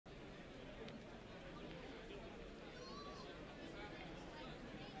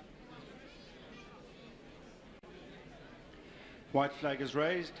White flag is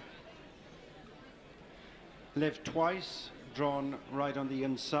raised. Live twice, drawn right on the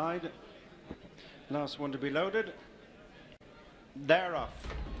inside. Last one to be loaded. They're off.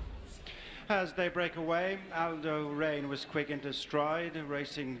 As they break away, Aldo Rain was quick into stride,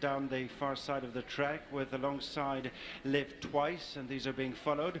 racing down the far side of the track with alongside Live Twice, and these are being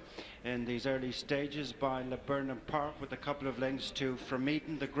followed in these early stages by Laburnum Park with a couple of lengths to From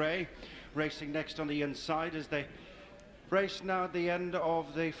Eton, the grey, racing next on the inside as they race now at the end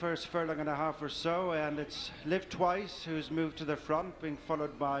of the first furlong and a half or so, and it's Live Twice who's moved to the front, being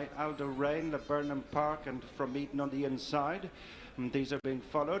followed by Aldo Rain, Laburnum Park and From Eton on the inside. And these are being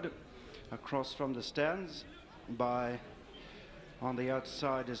followed across from the stands by, on the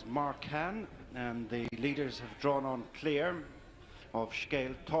outside is Marcan, and the leaders have drawn on clear of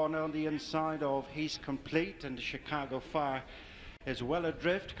Scale Tawna on the inside of He's Complete, and Chicago Fire is well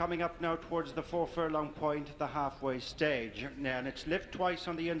adrift, coming up now towards the 4 furlong point, the halfway stage. And it's Live Twice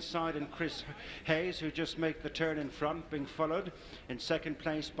on the inside and Chris Hayes, who just make the turn in front, being followed in second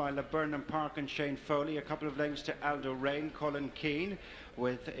place by Laburnum Park and Shane Foley, a couple of lengths to Aldo Rain, Colin Keane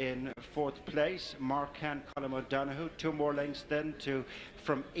with in fourth place Marcan, Colin O'Donoghue, 2 more lengths then to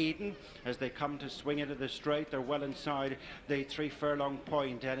From Eden as they come to swing into the straight. They're well inside the 3 furlong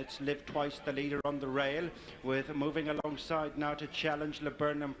point, and it's Live Twice the leader on the rail, with moving alongside now to challenge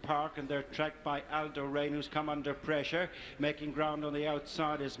Laburnum Park, and they're tracked by Aldo Rain, who's come under pressure. Making ground on the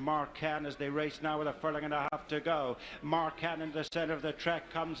outside is Marcan as they race now with a furlong and a half to go. Marcan in the centre of the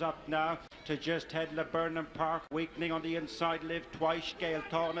track comes up now to just head Laburnum Park, weakening on the inside Live Twice, Scale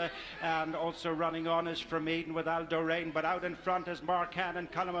Tawna, and also running on is From Eden with Aldo Rain, but out in front is Marcan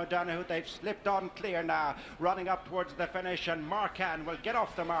and Colin O'Donoghue. They've slipped on clear now, running up towards the finish, and Marcan will get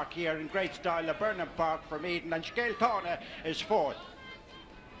off the mark here in great style. Laburnum Park, From Eden, and Scale Tawna is fourth.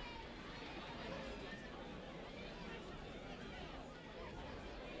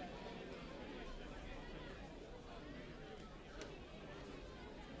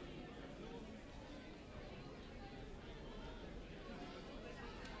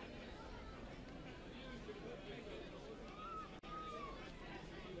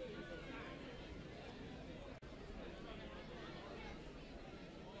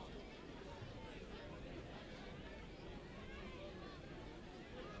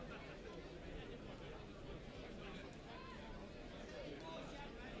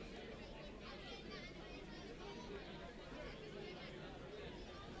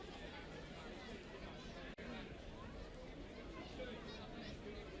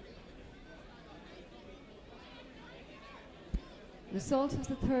 Result of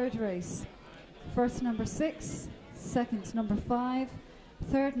the third race: first number 6, second number 5,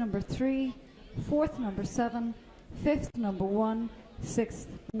 third number 3, fourth number 7, fifth number 1, sixth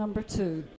number 2.